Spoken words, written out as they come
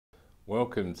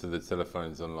Welcome to the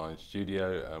Telephones Online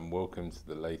Studio and welcome to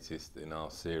the latest in our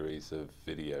series of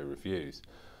video reviews.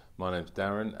 My name's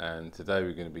Darren and today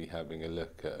we're going to be having a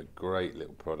look at a great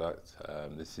little product.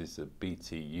 This is a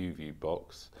BT YouView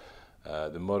box.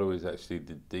 The model is actually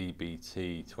the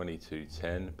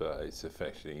DBT2210, but it's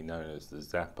affectionately known as the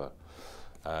Zapper.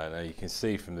 Now you can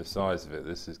see from the size of it,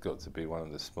 this has got to be one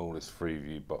of the smallest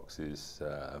Freeview boxes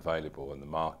available on the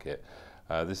market.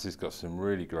 This has got some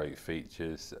really great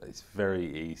features. It's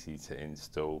very easy to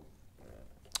install.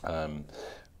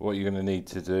 What you're going to need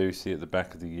to do, see at the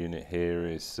back of the unit here,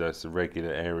 is a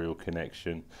regular aerial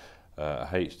connection, a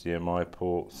HDMI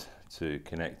port to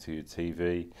connect to your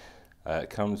TV. It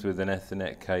comes with an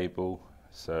Ethernet cable,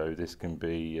 so this can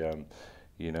be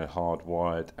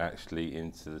hardwired actually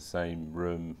into the same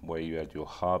room where you had your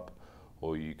hub,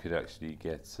 or you could actually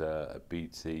get a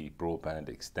BT broadband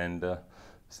extender,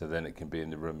 so then it can be in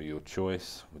the room of your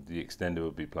choice. The extender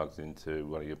will be plugged into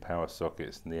one of your power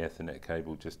sockets and the Ethernet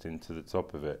cable just into the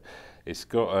top of it. It's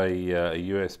got a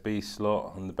USB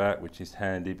slot on the back, which is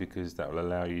handy because that will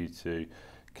allow you to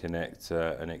connect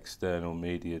an external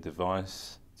media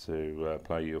device to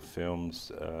play your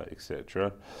films,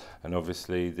 etc. And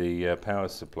obviously the power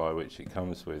supply which it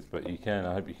comes with. But I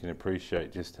hope you can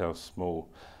appreciate just how small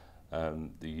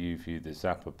the YouView, the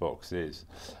Zapper box is.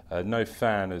 No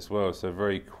fan as well, so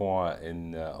very quiet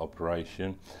in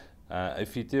operation.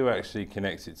 If you do actually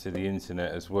connect it to the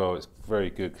internet as well, it's very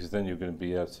good because then you're going to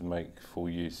be able to make full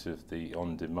use of the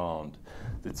on-demand.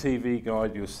 The TV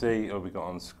guide you'll see, we've got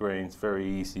on screen, it's very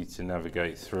easy to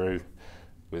navigate through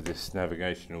with this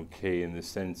navigational key in the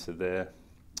center there.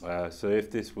 So if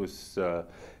this was,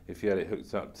 if you had it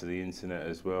hooked up to the internet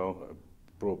as well, a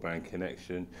broadband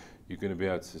connection, you're going to be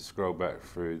able to scroll back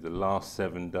through the last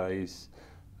 7 days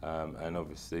and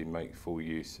obviously make full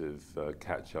use of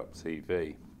catch-up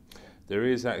TV. There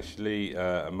is actually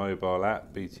a mobile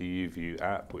app, BT YouView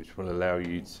app, which will allow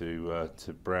you to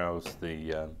browse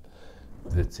the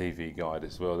TV guide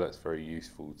as well. That's very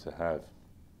useful to have.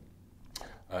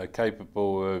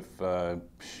 Capable of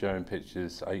showing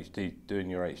pictures, HD, doing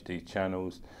your HD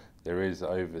channels. There is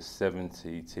over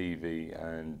 70 TV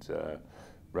and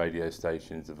radio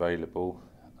stations available.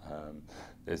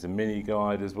 There's a mini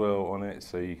guide as well on it,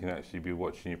 so you can actually be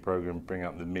watching your program, bring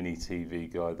up the mini TV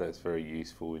guide. That's very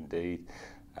useful indeed.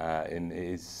 And it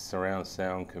is surround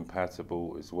sound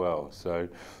compatible as well. So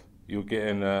you're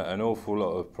getting an awful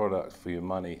lot of product for your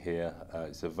money here.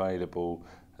 It's available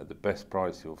at the best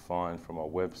price you'll find from our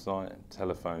website,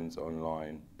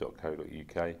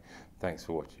 telephonesonline.co.uk. Thanks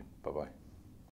for watching. Bye bye.